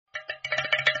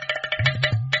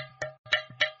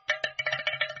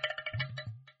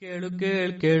ಕೇಳು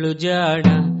ಕೇಳು ಕೇಳು ಜಾಣ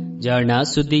ಜಾಣ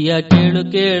ಸುದ್ದಿಯ ಕೇಳು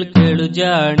ಕೇಳು ಕೇಳು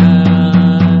ಜಾಣ.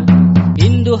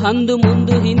 ಇಂದು ಹಂದು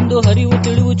ಮುಂದು ಹಿಂದು ಹರಿವು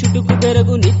ತಿಳಿವು ಚುಟುಕು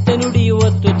ಬೆರಗು ನಿತ್ಯ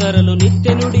ನುಡಿಯುವತ್ತು ತರಲು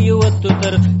ನಿತ್ಯ ನುಡಿಯುವತ್ತು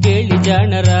ತರಲು ಕೇಳಿ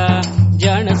ಜಾಣರ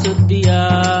ಜಾಣ ಸುದ್ದಿಯ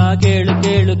ಕೇಳು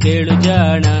ಕೇಳು ಕೇಳು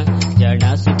ಜಾಣ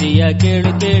ಜಾಣ ಸುದ್ದಿಯ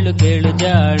ಕೇಳು ಕೇಳು ಕೇಳು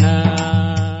ಜಾಣ.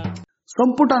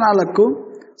 ಸಂಪುಟ 4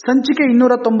 ಸಂಚಿಕೆ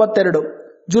 292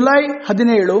 ಜುಲೈ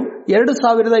 17,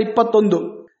 2021.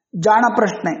 ಜಾಣ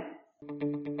ಪ್ರಶ್ನೆ.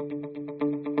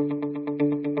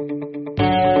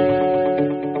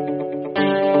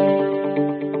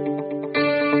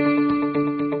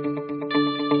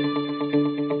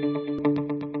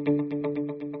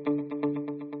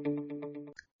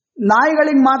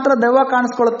 ನಾಯಿಗಳಿಗೆ ಮಾತ್ರ ದೆವ್ವ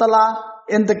ಕಾಣಿಸ್ಕೊಳುತ್ತಲ್ಲ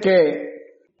ಎಂತಕ್ಕೆ?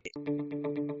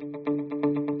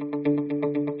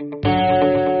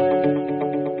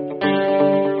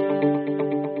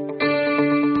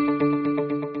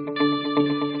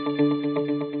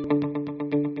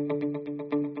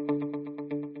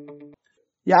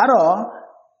 ಯಾರೋ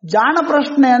ಜಾಣ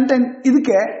ಪ್ರಶ್ನೆ ಅಂತ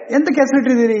ಇದಕ್ಕೆ ಎಂತಕ್ಕೆ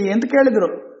ಹೆಸರಿಟ್ಟಿದ್ದೀರಿ ಅಂತ ಕೇಳಿದ್ರು.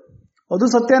 ಅದು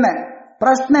ಸತ್ಯನೇ.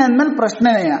 ಪ್ರಶ್ನೆ ಅಂದ್ಮೇಲೆ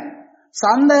ಪ್ರಶ್ನೆನೆಯ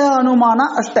ಸಂದೇಹ ಅನುಮಾನ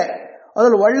ಅಷ್ಟೇ.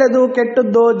 ಅದ್ರಲ್ಲಿ ಒಳ್ಳೇದು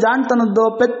ಕೆಟ್ಟದ್ದು ಜಾಣ್ತನದ್ದು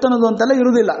ಪೆತ್ತನದ್ದು ಅಂತೆಲ್ಲ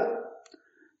ಇರುವುದಿಲ್ಲ.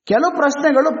 ಕೆಲವು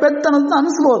ಪ್ರಶ್ನೆಗಳು ಪೆತ್ತನದ್ದು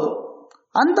ಅನಿಸ್ಬೋದು.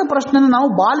 ಅಂತ ಪ್ರಶ್ನೆನ ನಾವು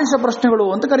ಬಾಲಿಶ ಪ್ರಶ್ನೆಗಳು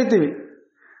ಅಂತ ಕರಿತೀವಿ.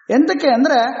 ಎಂತಕ್ಕೆ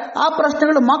ಅಂದ್ರೆ ಆ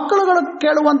ಪ್ರಶ್ನೆಗಳು ಮಕ್ಕಳುಗಳು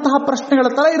ಕೇಳುವಂತಹ ಪ್ರಶ್ನೆಗಳ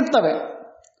ತರ ಇರ್ತವೆ.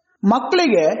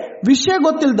 ಮಕ್ಕಳಿಗೆ ವಿಷಯ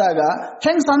ಗೊತ್ತಿಲ್ದಾಗ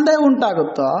ಹೆಂಗ್ ಸಂದೇಹ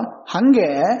ಉಂಟಾಗುತ್ತೋ ಹಂಗೆ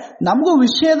ನಮಗೂ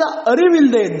ವಿಷಯದ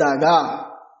ಅರಿವಿಲ್ಲದೆ ಇದ್ದಾಗ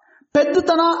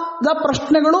ಪೆದ್ದುತನದ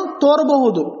ಪ್ರಶ್ನೆಗಳು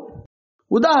ತೋರಬಹುದು.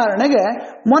 ಉದಾಹರಣೆಗೆ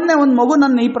ಮೊನ್ನೆ ಒಂದು ಮಗು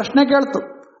ನನ್ನ ಈ ಪ್ರಶ್ನೆ ಕೇಳ್ತು,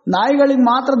 ನಾಯಿಗಳಿಗೆ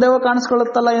ಮಾತ್ರ ದೆವ್ವ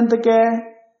ಕಾಣಿಸ್ಕೊಳ್ಳುತ್ತಲ್ಲ ಎಂತಕ್ಕೆ?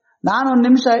 ನಾನೊಂದು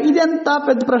ನಿಮಿಷ ಇದೆಂತ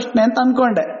ಪೆದ್ದು ಪ್ರಶ್ನೆ ಅಂತ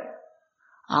ಅನ್ಕೊಂಡೆ.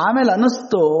 ಆಮೇಲೆ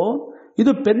ಅನಿಸ್ತು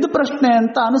ಇದು ಪೆದ್ದು ಪ್ರಶ್ನೆ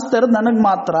ಅಂತ ಅನಿಸ್ತಾ ಇರೋದು ನನಗ್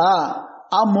ಮಾತ್ರ,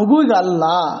 ಆ ಮಗುವಿಗಲ್ಲ.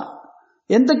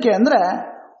 ಎಂತಕ್ಕೆ ಅಂದ್ರೆ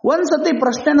ಒಂದ್ಸತಿ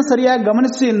ಪ್ರಶ್ನೆನ ಸರಿಯಾಗಿ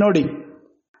ಗಮನಿಸಿ ನೋಡಿ.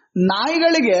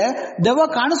 ನಾಯಿಗಳಿಗೆ ದೆವ್ವ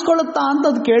ಕಾಣಿಸ್ಕೊಳ್ಳುತ್ತಾ ಅಂತ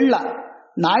ಅದು ಕೇಳಲ್ಲ.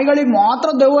 ನಾಯಿಗಳಿಗೆ ಮಾತ್ರ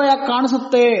ದೆವ್ವ ಯಾಕೆ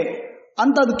ಕಾಣಿಸುತ್ತೆ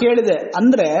ಅಂತ ಅದು ಕೇಳಿದೆ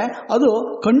ಅಂದ್ರೆ ಅದು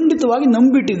ಖಂಡಿತವಾಗಿ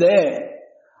ನಂಬಿಟ್ಟಿದೆ.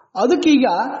 ಅದಕ್ಕೀಗ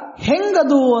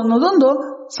ಹೆಂಗದು ಅನ್ನೋದೊಂದು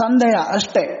ಸಂದೇಹ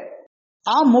ಅಷ್ಟೇ.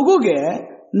 ಆ ಮಗುಗೆ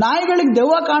ನಾಯಿಗಳಿಗೆ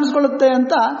ದೆವ್ವ ಕಾಣಿಸ್ಕೊಳ್ಳುತ್ತೆ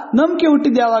ಅಂತ ನಂಬಿಕೆ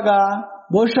ಹುಟ್ಟಿದ್ ಯಾವಾಗ?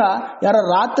 ಬಹುಶಃ ಯಾರ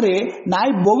ರಾತ್ರಿ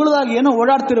ನಾಯಿ ಬೊಗಳದಾಗ ಏನೋ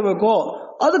ಓಡಾಡ್ತಿರ್ಬೇಕು,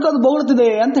 ಅದಕ್ಕೆ ಅದು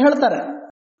ಬೊಗಳ್ತಿದೆ ಅಂತ ಹೇಳ್ತಾರೆ.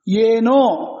 ಏನೋ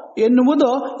ಎನ್ನುವುದು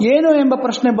ಏನು ಎಂಬ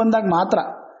ಪ್ರಶ್ನೆ ಬಂದಾಗ ಮಾತ್ರ.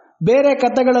 ಬೇರೆ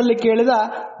ಕಥೆಗಳಲ್ಲಿ ಕೇಳಿದ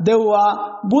ದೆವ್ವ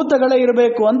ಭೂತಗಳೇ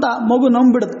ಇರಬೇಕು ಅಂತ ಮಗು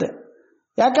ನಂಬಿಡುತ್ತೆ.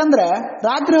 ಯಾಕಂದ್ರೆ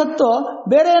ರಾತ್ರಿ ಹೊತ್ತು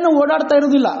ಬೇರೆ ಏನು ಓಡಾಡ್ತಾ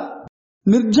ಇರುವುದಿಲ್ಲ.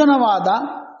 ನಿರ್ಜನವಾದ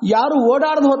ಯಾರು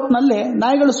ಓಡಾಡದ ಹೊತ್ತಿನಲ್ಲಿ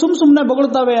ನಾಯಿಗಳು ಸುಮ್ನೆ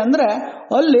ಬೊಗಳ್ತವೆ ಅಂದ್ರೆ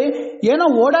ಅಲ್ಲಿ ಏನೋ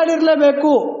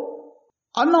ಓಡಾಡಿರ್ಲೇಬೇಕು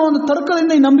ಅನ್ನೋ ಒಂದು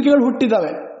ತರ್ಕದಿಂದ ಈ ನಂಬಿಕೆಗಳು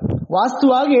ಹುಟ್ಟಿದಾವೆ.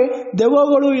 ವಾಸ್ತವವಾಗಿ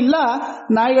ದೆವ್ವಗಳು ಇಲ್ಲ,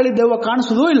 ನಾಯಿಗಳಿಗೆ ದೆವ್ವ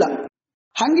ಕಾಣಿಸೋದೂ ಇಲ್ಲ.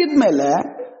 ಹಂಗಿದ್ಮೇಲೆ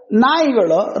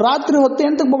ನಾಯಿಗಳು ರಾತ್ರಿ ಹೊತ್ತು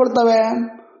ಎಂತಕ್ಕೆ ಬೊಗಳ್ತವೆ?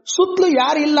 ಸುತ್ತಲೂ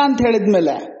ಯಾರಿಲ್ಲ ಅಂತ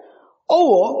ಹೇಳಿದ್ಮೇಲೆ ಅವು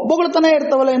ಬೊಗಳ್ತಾನೆ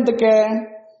ಇರ್ತಾವಲ್ಲ ಎಂತಕ್ಕೆ?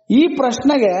 ಈ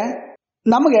ಪ್ರಶ್ನೆಗೆ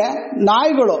ನಮಗೆ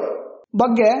ನಾಯಿಗಳು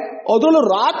ಬಗ್ಗೆ ಅದರಲ್ಲೂ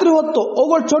ರಾತ್ರಿ ಹೊತ್ತು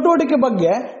ಅವುಗಳ ಚಟುವಟಿಕೆ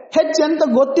ಬಗ್ಗೆ ಹೆಚ್ಚೆಂತ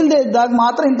ಗೊತ್ತಿಲ್ಲದೆ ಇದ್ದಾಗ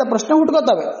ಮಾತ್ರ ಇಂಥ ಪ್ರಶ್ನೆ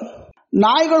ಹುಟ್ಕೋತವೆ.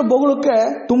 ನಾಯಿಗಳು ಬೊಗಳಕ್ಕೆ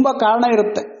ತುಂಬಾ ಕಾರಣ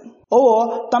ಇರುತ್ತೆ. ಅವು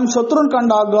ತಮ್ಮ ಶತ್ರುನ್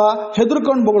ಕಂಡಾಗ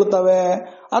ಹೆದರ್ಕೊಂಡು ಬೊಗಳ್ತವೆ,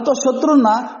 ಅಥವಾ ಶತ್ರುನ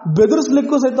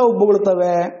ಬೆದರಿಸ್ಲಿಕ್ಕೂ ಸಹಿತ ಅವು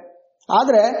ಬೊಗಳ್ತವೆ.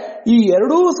 ಆದ್ರೆ ಈ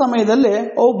ಎರಡೂ ಸಮಯದಲ್ಲಿ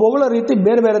ಅವು ಬೊಗಳೋ ರೀತಿ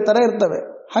ಬೇರೆ ಬೇರೆ ತರ ಇರ್ತವೆ.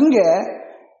 ಹಂಗೆ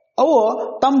ಅವು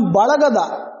ತಮ್ಮ ಬಳಗದ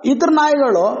ಇತರ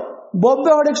ನಾಯಿಗಳು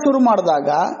ಬೊಬ್ಬೆ ಹೊಡೆಯಕ್ಕೆ ಶುರು ಮಾಡಿದಾಗ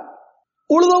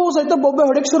ಉಳಿದವು ಸಹಿತ ಬೊಬ್ಬೆ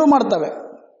ಹೊಡೆಯಕ್ಕೆ ಶುರು ಮಾಡ್ತವೆ.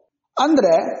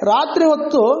 ಅಂದ್ರೆ ರಾತ್ರಿ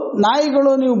ಹೊತ್ತು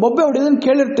ನಾಯಿಗಳು ನೀವು ಬೊಬ್ಬೆ ಹೊಡೆಯೋದನ್ನ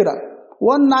ಕೇಳಿರ್ತೀರ.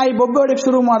 ಒಂದ್ ನಾಯಿ ಬೊಬ್ಬೆ ಹೊಡೆಯಕ್ಕೆ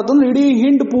ಶುರು ಮಾಡ್ತಂದ್ರೆ ಇಡೀ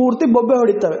ಹಿಂಡು ಪೂರ್ತಿ ಬೊಬ್ಬೆ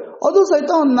ಹೊಡಿತವೆ. ಅದು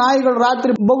ಸಹಿತ ಒಂದ್ ನಾಯಿಗಳು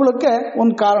ರಾತ್ರಿ ಬೊಗಳಕ್ಕೆ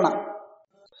ಒಂದು ಕಾರಣ.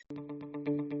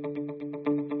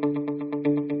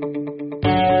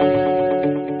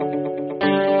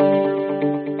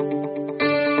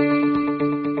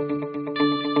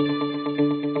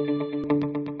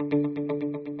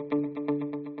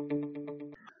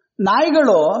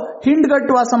 ನಾಯಿಗಳು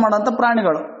ಹಿಂಡ್ಗಟ್ಟು ವಾಸ ಮಾಡೋಂಥ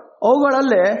ಪ್ರಾಣಿಗಳು.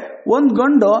 ಅವುಗಳಲ್ಲಿ ಒಂದು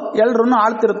ಗಂಡು ಎಲ್ಲರನ್ನು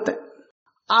ಆಳ್ತಿರುತ್ತೆ.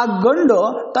 ಆ ಗಂಡು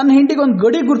ತನ್ನ ಹಿಂಡಿಗೆ ಒಂದು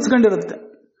ಗಡಿ ಗುರ್ಸ್ಕೊಂಡಿರುತ್ತೆ.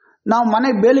 ನಾವು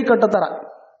ಮನೆಗೆ ಬೇಲಿ ಕಟ್ಟೋ ತರ.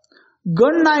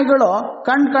 ಗಂಡು ನಾಯಿಗಳು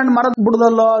ಕಂಡ್ ಮರದ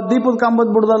ಬುಡದಲ್ಲೋ ದೀಪದ ಕಂಬದ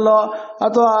ಬುಡದಲ್ಲೋ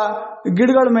ಅಥವಾ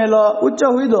ಗಿಡಗಳ ಮೇಲೋ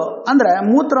ಹುಚ್ಚ ಹುಯ್ದು ಅಂದ್ರೆ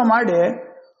ಮೂತ್ರ ಮಾಡಿ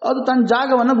ಅದು ತನ್ನ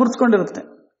ಜಾಗವನ್ನು ಗುರ್ಸ್ಕೊಂಡಿರುತ್ತೆ.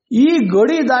 ಈ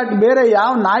ಗಡಿ ದಾಟಿ ಬೇರೆ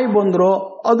ಯಾವ ನಾಯಿ ಬಂದ್ರು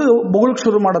ಅದು ಬೊಗಳಕ್ಕೆ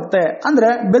ಶುರು ಮಾಡುತ್ತೆ, ಅಂದ್ರೆ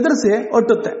ಬೆದರಿಸಿ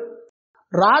ಒಟ್ಟುತ್ತೆ.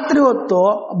 ರಾತ್ರಿ ಹೊತ್ತು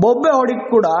ಬೊಬ್ಬೆ ಹೊಡಿಕ್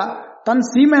ಕೂಡ ತನ್ನ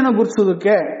ಸೀಮೆಯನ್ನು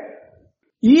ಗುರ್ಸೋದಕ್ಕೆ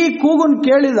ಈ ಕೂಗುನ್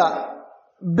ಕೇಳಿದ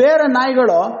ಬೇರೆ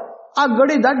ನಾಯಿಗಳು ಆ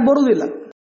ಗಡಿ ದಾಟಿ ಬರುವುದಿಲ್ಲ.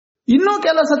 ಇನ್ನೂ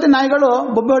ಕೆಲವು ಸತಿ ನಾಯಿಗಳು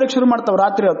ಬೊಬ್ಬೆ ಹೊಡಿಕ್ ಶುರು ಮಾಡ್ತಾವೆ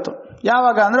ರಾತ್ರಿ ಹೊತ್ತು.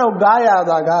 ಯಾವಾಗ ಅಂದ್ರೆ ಅವು ಗಾಯ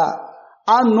ಆದಾಗ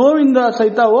ಆ ನೋವಿಂದ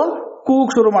ಸಹಿತ ಅವು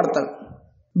ಕೂಗಕ್ ಶುರು ಮಾಡ್ತವೆ.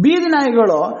 ಬೀದಿ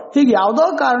ನಾಯಿಗಳು ಹೀಗೆ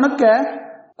ಯಾವುದೋ ಕಾರಣಕ್ಕೆ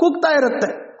ಕೂಗ್ತಾ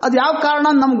ಇರುತ್ತೆ. ಅದ್ ಯಾವ ಕಾರಣ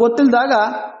ನಮ್ಗೆ ಗೊತ್ತಿಲ್ದಾಗ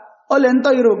ಅಲ್ಲಿ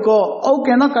ಎಂತೋ ಇರಕ್ಕೋ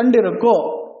ಅವಕ್ಕೇನೋ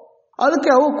ಕಂಡಿರಕ್ಕೋ ಅದಕ್ಕೆ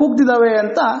ಅವು ಕೂಗ್ತಿದಾವೆ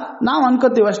ಅಂತ ನಾವು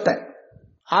ಅನ್ಕೋತೀವಷ್ಟೆ.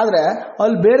 ಆದ್ರೆ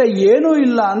ಅಲ್ಲಿ ಬೇರೆ ಏನೂ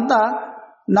ಇಲ್ಲ ಅಂತ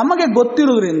ನಮಗೆ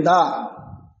ಗೊತ್ತಿರೋದ್ರಿಂದ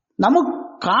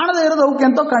ನಮಗ್ ಕಾಣದೇ ಇರೋದು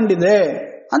ಅವಕ್ಕೆಂತೋ ಕಂಡಿದೆ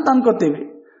ಅಂತ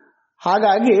ಅನ್ಕೋತೀವಿ.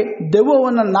 ಹಾಗಾಗಿ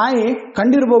ದೆವ್ವವನ್ನ ನಾಯಿ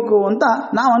ಕಂಡಿರ್ಬೇಕು ಅಂತ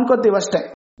ನಾವು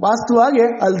ಅನ್ಕೋತೀವಷ್ಟೆ.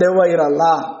 ವಾಸ್ತವವಾಗಿ ಅಲ್ಲಿ ದೆವ್ವ ಇರಲ್ಲ.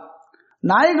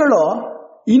 ನಾಯಿಗಳು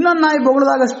ಇನ್ನೊಂದು ನಾಯಿ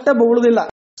ಬೊಗಳದಾಗಷ್ಟೇ ಬೊಗಳುದಿಲ್ಲ.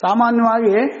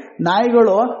 ಸಾಮಾನ್ಯವಾಗಿ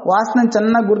ನಾಯಿಗಳು ವಾಸನೆ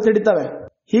ಚೆನ್ನಾಗಿ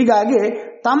ಗುರ್ತಿಡಿತವೆ. ಹೀಗಾಗಿ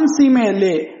ತಮ್ಮ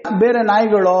ಸೀಮೆಯಲ್ಲಿ ಬೇರೆ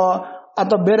ನಾಯಿಗಳು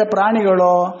ಅಥವಾ ಬೇರೆ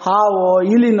ಪ್ರಾಣಿಗಳು, ಹಾವು,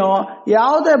 ಇಲಿನೋ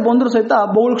ಯಾವುದೇ ಬಂದ್ರು ಸಹಿತ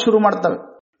ಬೊಗಳಕ್ ಶುರು ಮಾಡ್ತವೆ.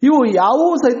 ಇವು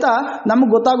ಯಾವುವು ಸಹಿತ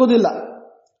ನಮಗ್ ಗೊತ್ತಾಗೋದಿಲ್ಲ.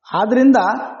 ಆದ್ರಿಂದ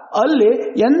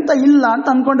ಅಲ್ಲಿ ಎಂತ ಇಲ್ಲ ಅಂತ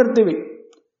ಅನ್ಕೊಂಡಿರ್ತೀವಿ.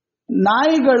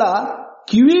 ನಾಯಿಗಳ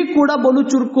ಕಿವಿ ಕೂಡ ಬಲು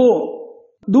ಚುರುಕು.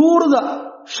 ದೂರದ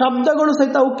ಶಬ್ದಗಳು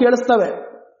ಸಹಿತ ಅವು ಕೇಳಿಸ್ತವೆ,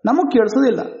 ನಮಗ್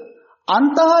ಕೇಳಿಸೋದಿಲ್ಲ.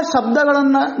 ಅಂತಹ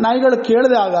ಶಬ್ದಗಳನ್ನ ನಾಯಿಗಳು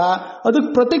ಕೇಳಿದಾಗ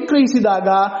ಅದಕ್ಕೆ ಪ್ರತಿಕ್ರಿಯಿಸಿದಾಗ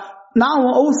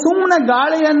ನಾವು ಅವು ಸುಮ್ಮನೆ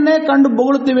ಗಾಳಿಯನ್ನೇ ಕಂಡು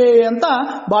ಬೊಗಳುತ್ತಿವೆ ಅಂತ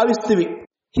ಭಾವಿಸ್ತೀವಿ.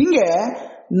 ಹಿಂಗೆ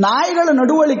ನಾಯಿಗಳ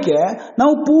ನಡವಳಿಕೆ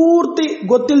ನಾವು ಪೂರ್ತಿ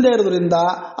ಗೊತ್ತಿಲ್ಲದೆ ಇರೋದ್ರಿಂದ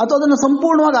ಅಥವಾ ಅದನ್ನು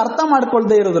ಸಂಪೂರ್ಣವಾಗಿ ಅರ್ಥ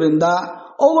ಮಾಡ್ಕೊಳ್ದೇ ಇರೋದ್ರಿಂದ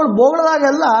ಅವುಗಳು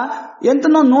ಬೊಗಳದಾಗೆಲ್ಲ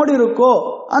ಎಂತನೋ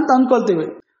ನೋಡಿರುಕೋ ಅಂತ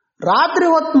ಅನ್ಕೊಳ್ತೀವಿ. ರಾತ್ರಿ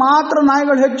ಹೊತ್ತು ಮಾತ್ರ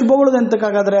ನಾಯಿಗಳು ಹೆಚ್ಚು ಬೊಗಳದು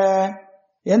ಎಂತಕ್ಕಾಗಾದ್ರೆ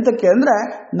ಎಂತಕ್ಕೆ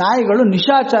ಅಂದ್ರೆ ನಾಯಿಗಳು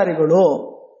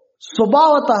ನಿಶಾಚಾರಿಗಳು.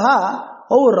 ಸ್ವಭಾವತಃ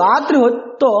ಅವು ರಾತ್ರಿ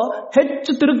ಹೊತ್ತು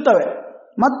ಹೆಚ್ಚು ತಿರುಗ್ತವೆ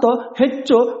ಮತ್ತು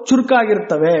ಹೆಚ್ಚು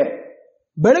ಚುರುಕಾಗಿರ್ತವೆ.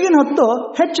 ಬೆಳಗಿನ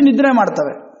ಹೊತ್ತು ಹೆಚ್ಚು ನಿದ್ರೆ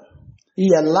ಮಾಡ್ತವೆ. ಈ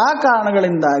ಎಲ್ಲಾ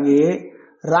ಕಾರಣಗಳಿಂದಾಗಿ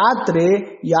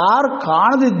ರಾತ್ರಿ ಯಾರು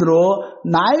ಕಾಣದಿದ್ರು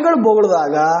ನಾಯಿಗಳು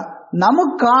ಬೊಗಳದಾಗ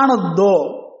ನಮಗ್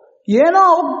ಕಾಣದ್ದು ಏನೋ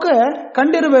ಅವಕ್ಕೆ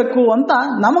ಕಂಡಿರಬೇಕು ಅಂತ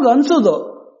ನಮಗ್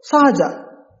ಅನ್ಸೋದು ಸಹಜ.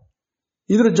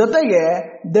 ಇದ್ರ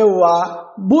ಜೊತೆಗೆ ದೆವ್ವ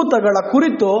ಭೂತಗಳ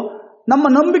ಕುರಿತು ನಮ್ಮ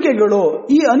ನಂಬಿಕೆಗಳು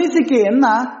ಈ ಅನಿಸಿಕೆಯನ್ನ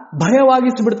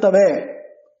ಭಯವಾಗಿಸಿಬಿಡ್ತವೆ.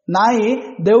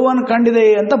 ನಾಯಿ ದೆವ್ವನ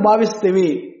ಕಂಡಿದೆ ಅಂತ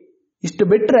ಭಾವಿಸ್ತೀವಿ. ಇಷ್ಟು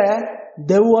ಬಿಟ್ರೆ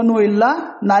ದೆವ್ವನೂ ಇಲ್ಲ,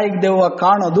 ನಾಯಿಗೆ ದೆವ್ವ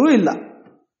ಕಾಣೋದೂ ಇಲ್ಲ.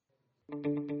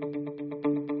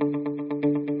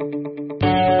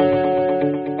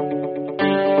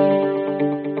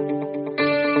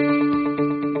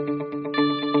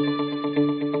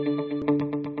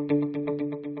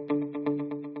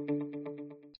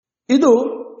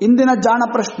 ಇದು ಇಂದಿನ ಜಾಣ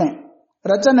ಪ್ರಶ್ನೆ.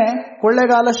 ರಚನೆ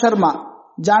ಕೊಳ್ಳೇಗಾಲ ಶರ್ಮಾ.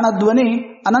 ಜಾಣ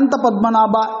ಧ್ವನಿ ಅನಂತ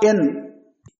ಪದ್ಮನಾಭ ಎನ್.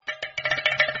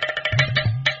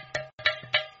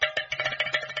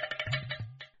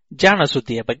 ಜಾಣ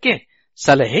ಸುದ್ದಿಯ ಬಗ್ಗೆ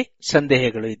ಸಲಹೆ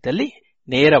ಸಂದೇಹಗಳು ಇದ್ದಲ್ಲಿ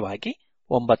ನೇರವಾಗಿ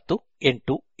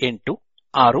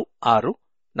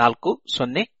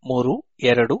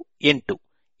 9886640328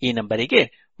 ಈ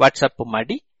ನಂಬರಿಗೆ ವಾಟ್ಸಪ್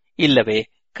ಮಾಡಿ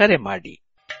ಇಲ್ಲವೇ ಕರೆ ಮಾಡಿ.